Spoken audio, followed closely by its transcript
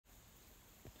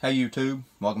Hey YouTube,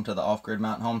 welcome to the Off-Grid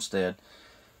Mountain Homestead.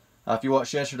 If you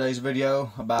watched yesterday's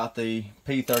video about the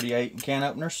P-38 can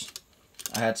openers,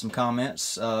 I had some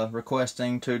comments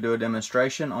requesting to do a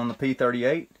demonstration on the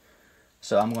P-38.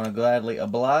 So I'm going to gladly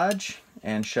oblige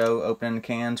and show opening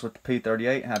cans with the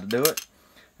P-38, how to do it.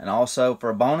 And also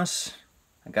for a bonus,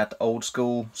 I got the old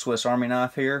school Swiss Army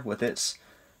knife here with its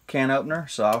can opener.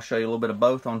 So I'll show you a little bit of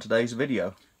both on today's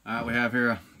video. Alright, we have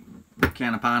here a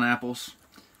can of pineapples.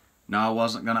 No, I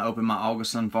wasn't going to open my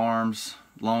Augustin Farms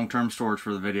long-term storage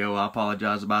for the video. I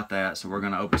apologize about that. So we're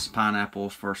going to open some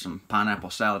pineapples for some pineapple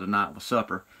salad tonight with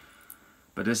supper.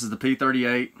 But this is the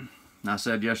P-38. I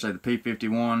said yesterday the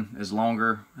P-51 is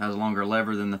longer, has a longer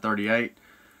lever than the 38.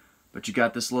 But you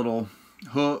got this little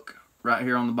hook right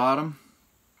here on the bottom,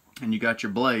 and you got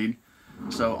your blade.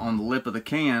 So on the lip of the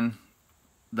can,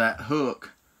 that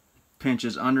hook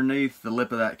pinches underneath the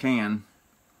lip of that can.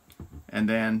 And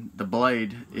then the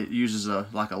blade, it uses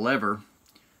like a lever.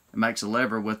 It makes a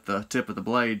lever with the tip of the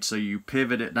blade, so you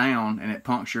pivot it down and it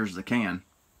punctures the can.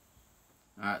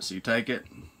 Alright, so you take it,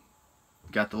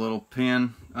 got the little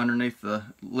pin underneath the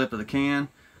lip of the can,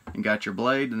 and got your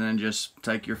blade, and then just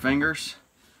take your fingers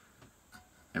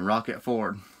and rock it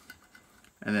forward.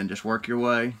 And then just work your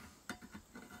way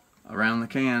around the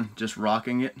can, just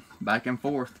rocking it back and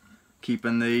forth,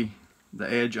 keeping the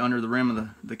edge under the rim of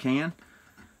the can.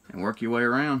 And work your way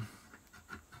around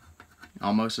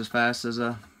almost as fast as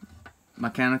a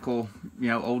mechanical,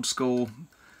 old school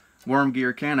worm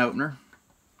gear can opener.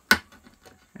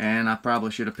 And I probably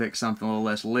should have picked something a little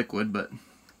less liquid, but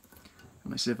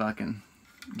let me see if I can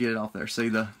get it off there. See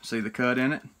the cut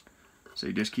in it? So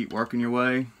you just keep working your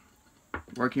way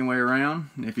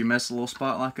around. And if you miss a little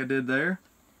spot like I did there,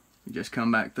 you just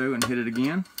come back through and hit it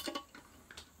again.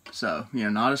 So,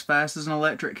 not as fast as an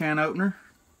electric can opener.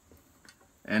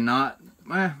 And not,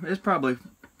 it's probably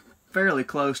fairly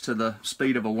close to the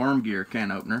speed of a worm gear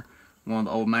can opener, one of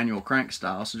the old manual crank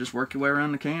style. So just work your way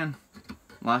around the can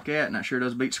like that, and that sure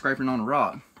does beat scraping on a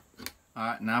rock.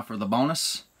 Alright, now for the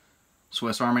bonus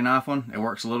Swiss Army knife one. It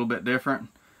works a little bit different,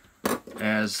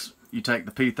 as you take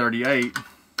the P-38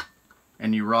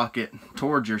 and you rock it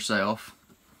towards yourself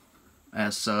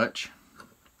as such.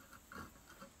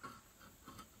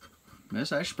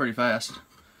 It's actually pretty fast.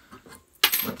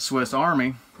 With the Swiss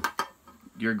Army,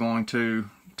 you're going to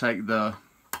take the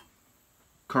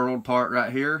curled part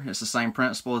right here. It's the same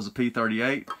principle as the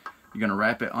P-38. You're going to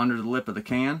wrap it under the lip of the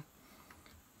can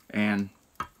and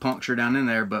puncture down in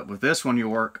there. But with this one, you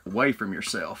work away from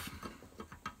yourself.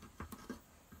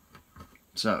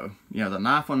 So, the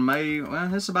knife one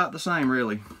it's about the same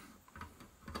really,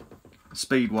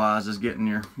 speed-wise, as getting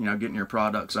your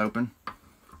products open.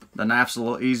 The knife's a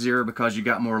little easier because you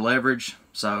got more leverage.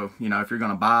 So, if you're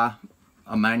going to buy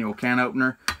a manual can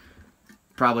opener,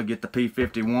 probably get the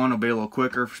P-51. It'll be a little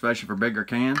quicker, especially for bigger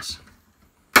cans.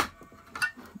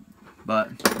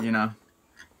 But,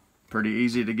 pretty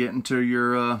easy to get into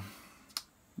your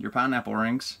pineapple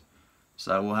rings.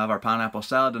 So we'll have our pineapple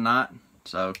salad tonight.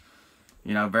 So,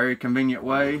 very convenient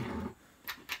way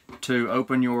to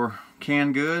open your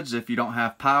canned goods if you don't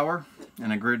have power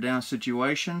in a grid down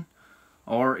situation.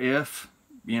 Or if,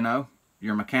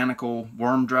 your mechanical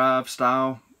worm drive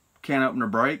style can opener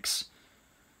breaks.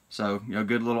 So,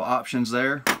 good little options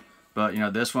there. But,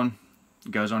 this one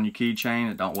goes on your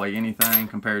keychain. It don't weigh anything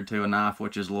compared to a knife,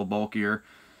 which is a little bulkier.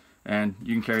 And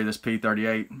you can carry this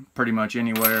P-38 pretty much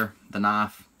anywhere. The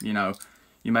knife,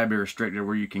 you may be restricted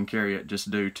where you can carry it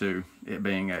just due to it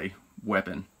being a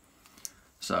weapon.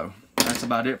 So, that's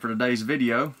about it for today's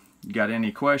video. You got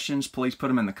any questions, please put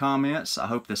them in the comments. I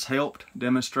hope this helped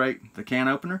demonstrate the can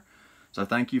opener. So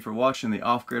thank you for watching the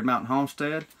Off-Grid Mountain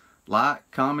Homestead. Like,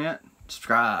 comment,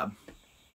 subscribe.